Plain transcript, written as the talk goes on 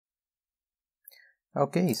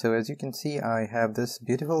Okay, so as you can see, I have this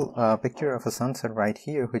beautiful picture of a sunset right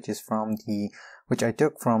here, which I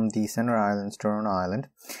took from the Center Island, Toronto Island.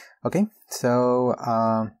 Okay, so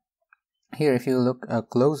here if you look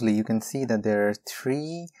closely, you can see that there are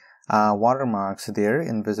three watermarks there,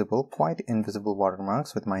 invisible, quite invisible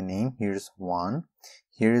watermarks with my name. Here's one,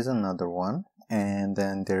 here's another one, and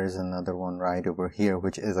then there's another one right over here,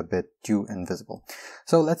 which is a bit too invisible.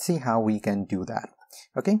 So let's see how we can do that.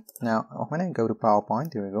 Okay, now when I go to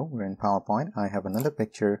PowerPoint, there we go, we're in PowerPoint. I have another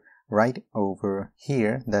picture right over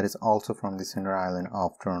here that is also from the Center Island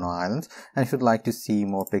of Toronto Islands, and if you'd like to see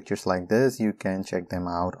more pictures like this, you can check them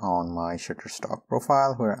out on my Shutterstock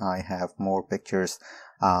profile, where I have more pictures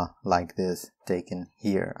like this taken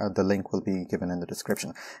here. The link will be given in the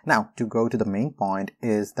description. Now, to go to the main point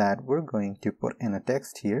is that we're going to put in a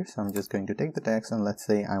text here. So I'm just going to take the text, and let's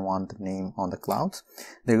say I want the name on the clouds.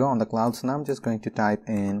 There you go, on the clouds. Now I'm just going to type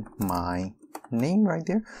in my name right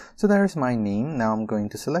there. So there's my name. Now I'm going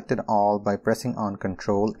to select it all by pressing on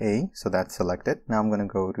Control A. So that's selected. Now I'm going to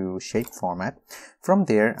go to shape format. From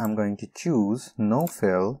there, I'm going to choose no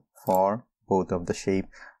fill for both of the shape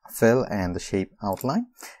fill and the shape outline,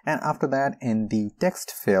 and after that in the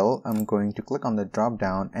text fill, I'm going to click on the drop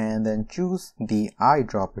down and then choose the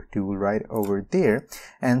eyedropper tool right over there,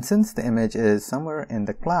 and since the image is somewhere in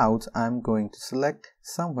the clouds, I'm going to select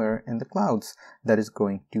somewhere in the clouds that is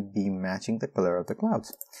going to be matching the color of the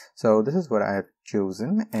clouds. So this is what I have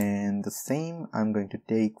chosen, and the same I'm going to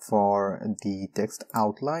take for the text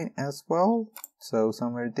outline as well. So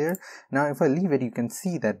somewhere there. Now if I leave it, you can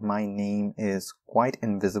see that my name is quite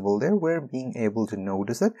invisible there. We're being able to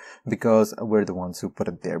notice it because we're the ones who put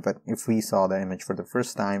it there. But if we saw the image for the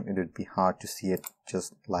first time, it would be hard to see it,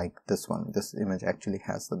 just like this one. This image actually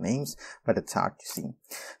has the names, but it's hard to see.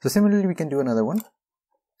 So similarly, we can do another one.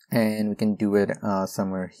 And we can do it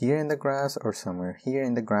somewhere here in the grass or somewhere here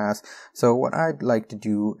in the grass. So what I'd like to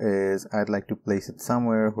do is I'd like to place it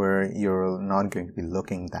somewhere where you're not going to be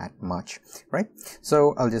looking that much, right?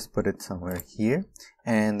 So I'll just put it somewhere here,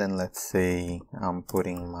 and then let's say I'm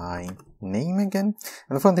putting my name again.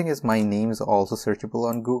 And the fun thing is my name is also searchable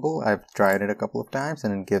on Google. I've tried it a couple of times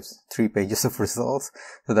and it gives 3 pages of results.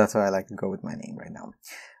 So that's why I like to go with my name right now.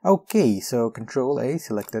 Okay, so Control A,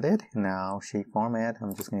 selected it. Now shape format,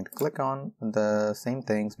 I'm just going to click on the same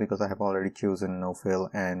things because I have already chosen no fill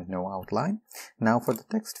and no outline. Now for the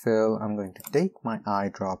text fill, I'm going to take my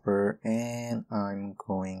eyedropper and I'm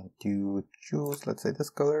going to choose, let's say,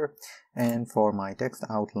 this color. And for my text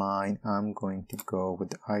outline, I'm going to go with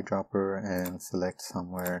the eyedropper and select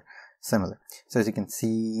somewhere similar. So as you can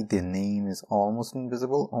see, the name is almost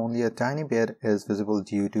invisible, only a tiny bit is visible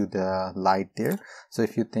due to the light there. So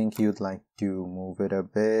if you think you'd like to move it a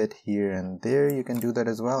bit here and there, you can do that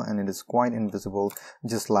as well, and it is quite invisible,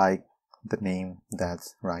 just like the name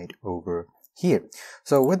that's right over here.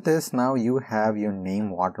 So with this, now you have your name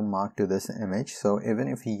watermark to this image. So even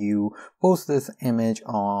if you post this image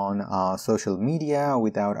on social media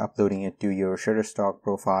without uploading it to your Shutterstock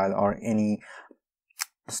profile or any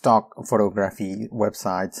stock photography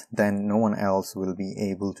websites, then no one else will be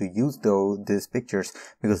able to use these pictures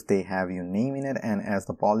because they have your name in it, and as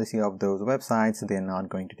the policy of those websites, they're not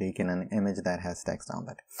going to take in an image that has text on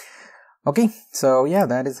it. Okay, so yeah,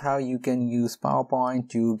 that is how you can use PowerPoint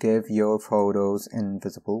to give your photos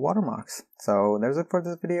invisible watermarks. So that's it for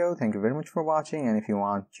this video. Thank you very much for watching, and if you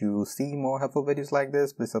want to see more helpful videos like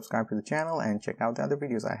this, please subscribe to the channel and check out the other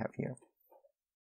videos I have here.